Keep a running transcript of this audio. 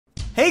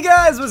Hey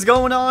guys, what's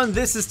going on?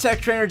 This is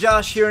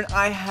TechTrainerJosh here, and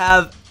I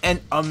have an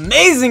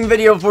amazing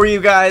video for you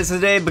guys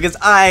today because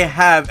I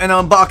have an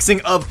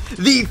unboxing of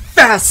the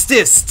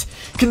fastest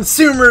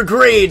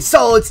consumer-grade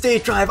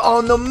solid-state drive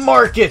on the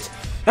market.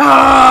 The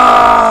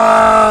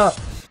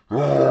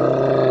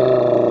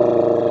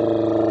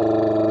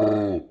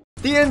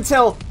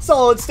Intel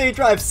solid-state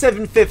drive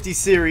 750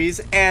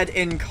 series Add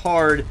In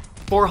Card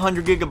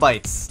 400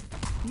 gigabytes.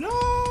 No.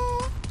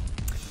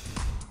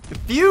 If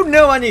you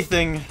know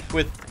anything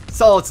with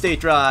solid-state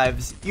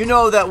drives, you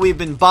know that we've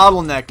been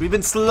bottlenecked, we've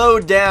been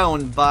slowed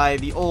down by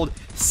the old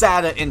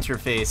SATA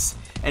interface,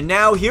 and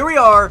now here we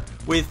are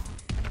with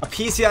a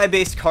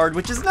PCI-based card,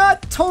 which is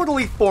not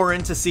totally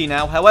foreign to see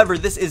now. However,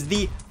 this is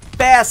the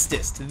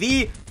fastest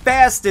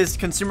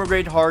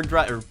consumer-grade hard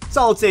drive, or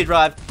solid-state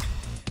drive,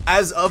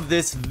 as of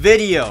this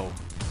video.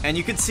 And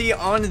you can see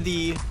on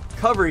the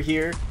cover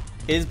here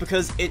is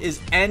because it is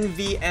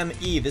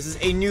NVMe. This is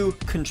a new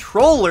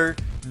controller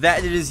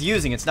that it is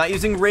using. It's not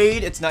using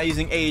RAID, it's not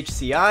using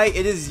AHCI,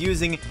 it is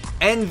using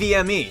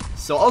NVMe.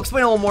 So I'll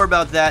explain a little more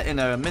about that in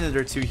a minute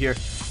or two here,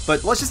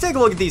 but let's just take a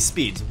look at these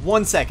speeds.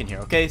 1 second here,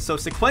 okay? So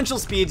sequential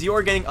speeds, you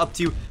are getting up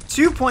to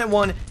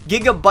 2.1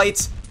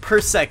 gigabytes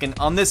per second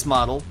on this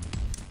model.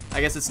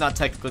 I guess it's not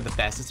technically the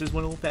fastest, there's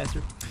one a little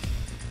faster.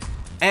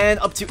 And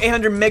up to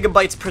 800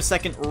 megabytes per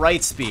second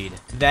write speed.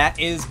 That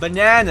is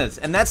bananas,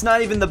 and that's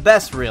not even the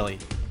best, really.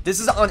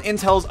 This is on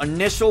Intel's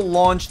initial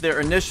launch,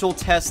 their initial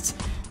tests.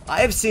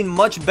 I have seen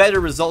much better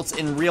results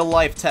in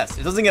real-life tests.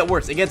 It doesn't get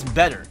worse, it gets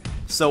better.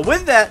 So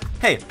with that,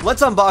 hey,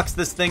 let's unbox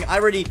this thing. I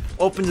already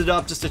opened it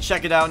up just to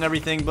check it out and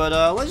everything, but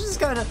let's just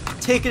kind of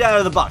take it out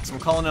of the box. I'm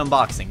calling it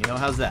unboxing, you know,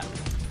 how's that?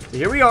 So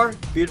here we are,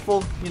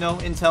 beautiful, you know,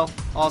 Intel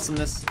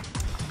awesomeness.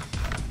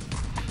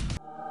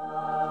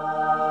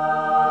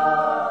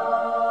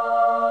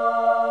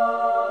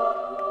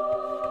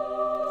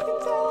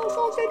 Intel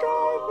solid-state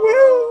drive,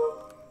 woo!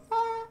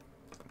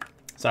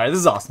 Sorry, this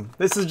is awesome.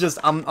 This is just,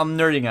 I'm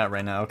nerding out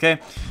right now, okay?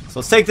 So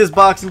let's take this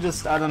box and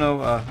just, I don't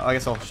know, I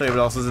guess I'll show you what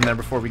else is in there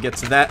before we get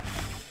to that.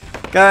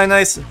 Got a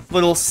nice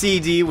little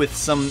CD with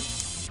some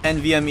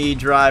NVMe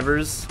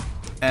drivers,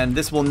 and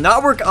this will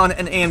not work on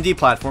an AMD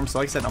platform, so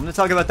like I said, I'm going to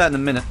talk about that in a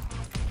minute.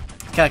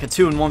 Kind of like a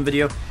 2-in-1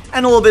 video,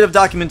 and a little bit of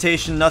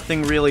documentation,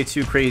 nothing really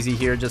too crazy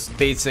here, just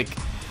basic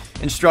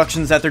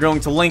instructions that they're going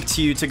to link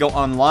to you to go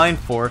online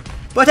for.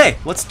 But hey,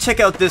 let's check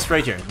out this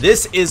right here.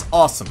 This is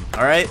awesome,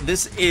 alright?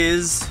 This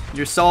is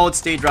your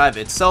solid-state drive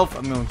itself.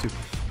 I'm going to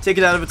take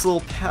it out of its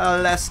little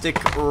plastic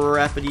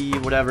wrappity,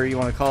 whatever you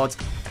want to call it.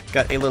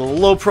 Got a little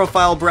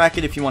low-profile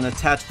bracket if you want to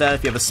attach that,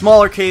 if you have a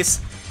smaller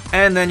case.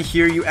 And then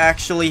here you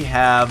actually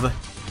have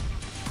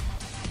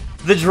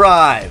the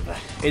drive.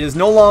 It is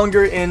no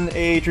longer in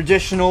a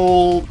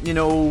traditional, you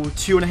know,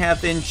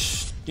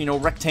 2.5-inch, you know,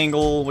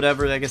 rectangle,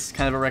 whatever. I guess it's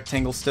kind of a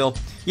rectangle still.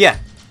 Yeah,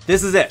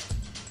 this is it.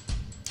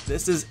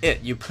 This is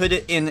it. You put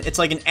it in, it's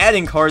like an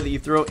add-in card that you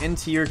throw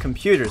into your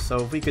computer.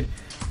 So if we could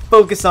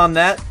focus on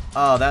that.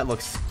 Oh, that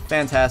looks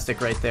fantastic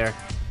right there.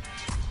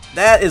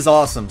 That is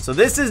awesome. So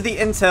this is the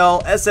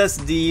Intel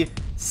SSD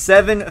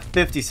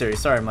 750 series.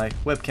 Sorry, my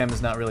webcam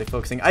is not really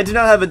focusing. I do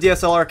not have a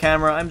DSLR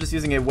camera. I'm just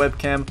using a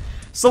webcam.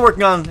 Still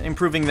working on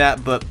improving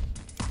that, but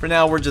for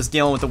now we're just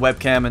dealing with the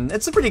webcam, and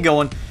it's a pretty good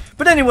one.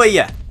 But anyway,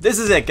 yeah, this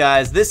is it,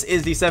 guys. This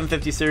is the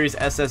 750 series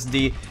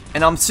SSD,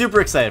 and I'm super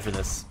excited for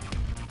this.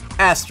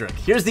 Asterisk.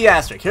 Here's the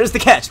asterisk. Here's the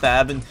catch that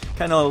I've been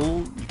kind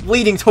of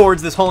leading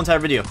towards this whole entire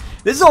video.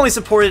 This is only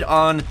supported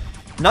on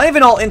not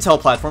even all Intel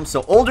platforms,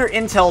 so older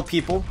Intel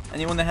people,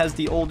 anyone that has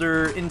the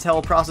older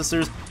Intel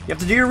processors, you have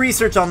to do your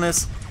research on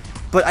this,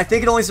 but I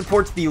think it only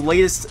supports the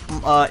latest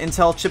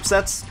Intel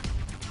chipsets,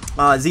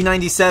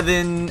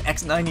 Z97,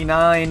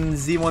 X99,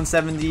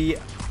 Z170.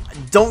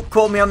 Don't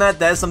quote me on that.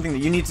 That is something that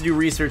you need to do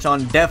research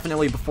on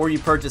definitely before you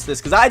purchase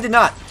this, because I did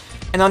not.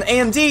 And on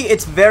AMD,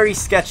 it's very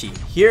sketchy.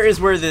 Here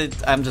is where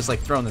I'm just like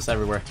throwing this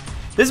everywhere.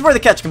 This is where the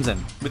catch comes in.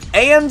 With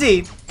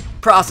AMD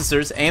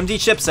processors, AMD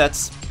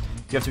chipsets,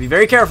 you have to be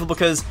very careful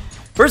because,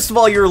 first of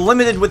all, you're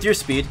limited with your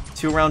speed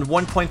to around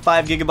 1.5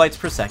 gigabytes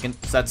per second.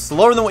 So that's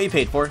slower than what you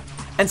paid for.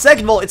 And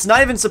second of all, it's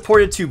not even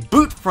supported to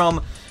boot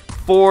from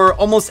for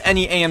almost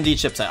any AMD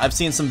chipset. I've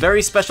seen some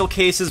very special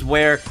cases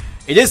where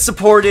it is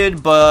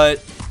supported,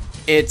 but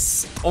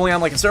it's only on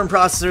like a certain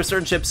processor,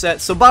 certain chipset.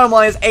 So bottom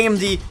line is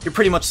AMD, you're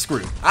pretty much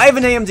screwed. I have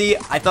an AMD.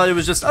 I thought it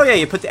was just, oh yeah,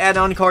 you put the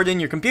add-on card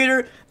in your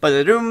computer,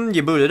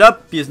 you boot it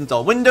up, you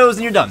install Windows,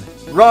 and you're done.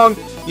 Wrong.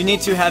 You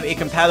need to have a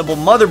compatible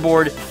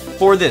motherboard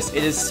for this.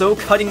 It is so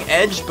cutting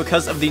edge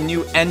because of the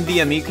new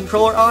NVMe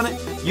controller on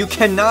it. You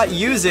cannot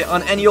use it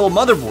on any old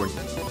motherboard.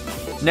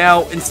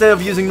 Now, instead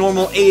of using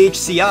normal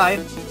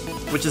AHCI,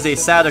 which is a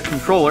SATA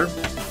controller,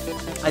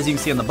 as you can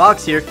see on the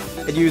box here,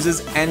 it uses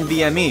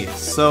NVMe,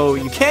 so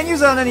you can't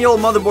use it on any old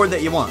motherboard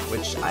that you want,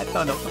 which I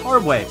found out the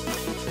hard way.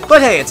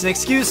 But hey, it's an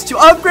excuse to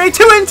upgrade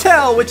to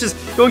Intel, which is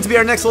going to be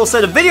our next little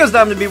set of videos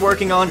that I'm going to be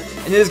working on,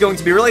 and it is going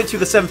to be related to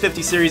the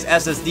 750 series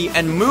SSD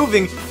and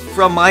moving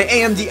from my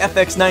AMD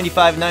FX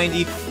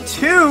 9590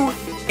 to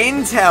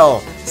Intel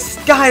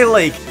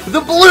Skylake,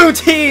 the blue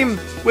team,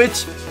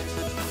 which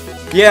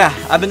Yeah,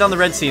 I've been on the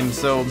red team,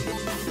 so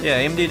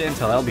yeah, AMD to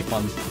Intel, that'll be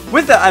fun.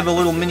 With that, I have a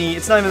little mini,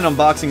 it's not even an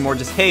unboxing, more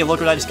just, hey, look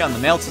what I just got in the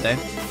mail today.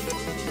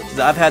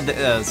 I've had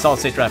the solid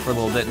state drive for a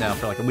little bit now,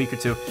 for like a week or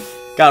two.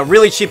 Got it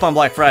really cheap on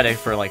Black Friday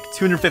for like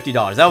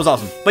 $250. That was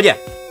awesome. But yeah,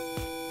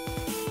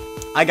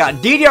 I got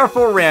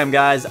DDR4 RAM,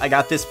 guys. I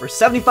got this for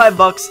 75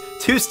 bucks,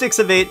 2 sticks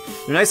of 8.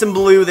 They're nice and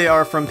blue. They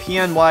are from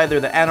PNY. They're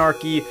the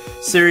AHCI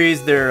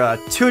series. They're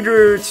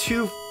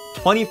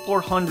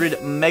 2400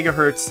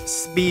 megahertz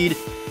speed.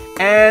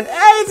 And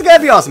it's gonna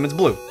be awesome. It's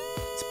blue.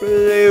 It's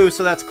blue,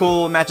 so that's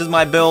cool. It matches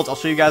my build. I'll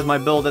show you guys my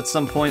build at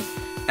some point.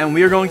 And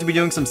we are going to be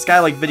doing some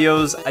Skylake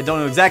videos. I don't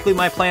know exactly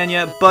my plan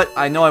yet, but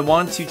I know I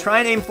want to try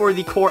and aim for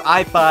the Core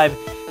i5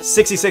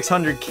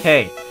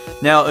 6600K.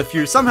 Now, if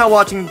you're somehow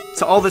watching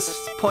to all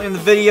this point in the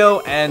video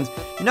and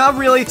you're not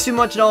really too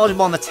much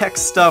knowledgeable on the tech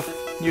stuff,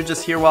 you're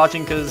just here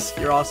watching because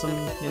you're awesome,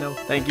 you know,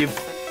 thank you.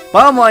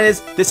 Bottom line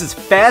is, this is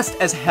fast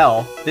as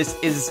hell, this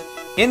is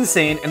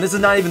insane, and this is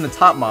not even the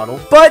top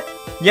model, but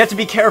you have to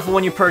be careful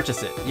when you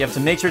purchase it. You have to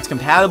make sure it's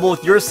compatible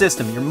with your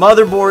system, your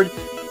motherboard.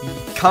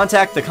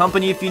 Contact the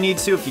company if you need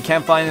to, if you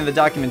can't find it in the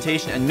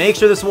documentation, and make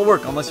sure this will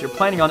work unless you're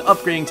planning on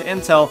upgrading to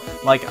Intel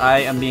like I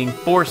am being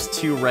forced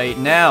to right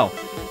now.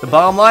 The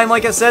bottom line,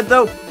 like I said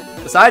though,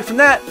 aside from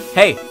that,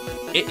 hey,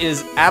 it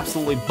is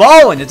absolutely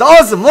ballin'. It's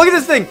awesome. Look at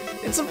this thing.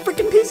 It's a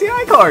freaking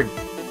PCI card.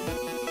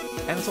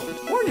 And it's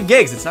 400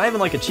 gigs. It's not even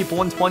like a cheap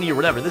 120 or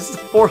whatever. This is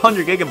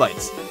 400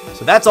 gigabytes.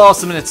 So that's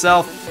awesome in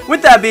itself.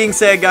 With that being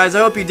said, guys, I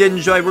hope you did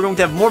enjoy. We're going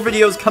to have more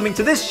videos coming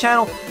to this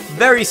channel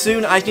very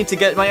soon. I need to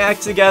get my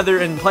act together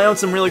and plan on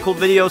some really cool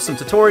videos, some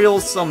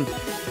tutorials, some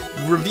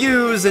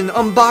reviews and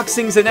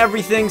unboxings and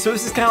everything. So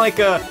this is kind of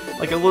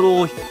like a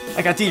little,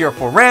 I got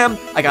DDR4 RAM,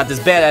 I got this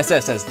badass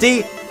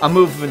SSD, I'm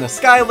moving to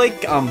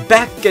Skylake, I'm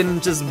back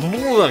and just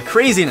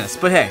craziness.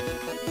 But hey.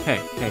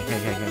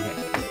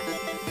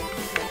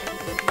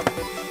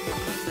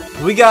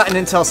 We got an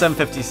Intel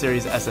 750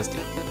 series SSD.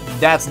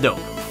 That's dope.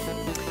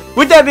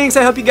 With that being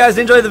said, I hope you guys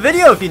enjoyed the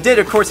video. If you did,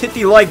 of course, hit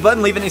the like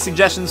button. Leave any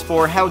suggestions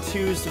for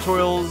how-tos,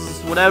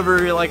 tutorials,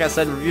 whatever, like I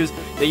said, reviews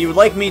that you would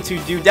like me to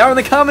do down in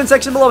the comment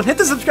section below. And hit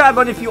the subscribe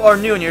button if you are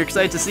new and you're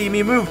excited to see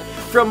me move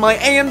from my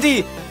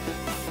AMD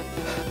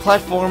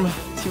platform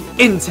to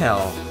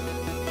Intel.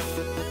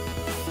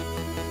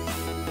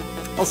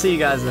 I'll see you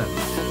guys then.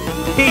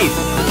 Peace!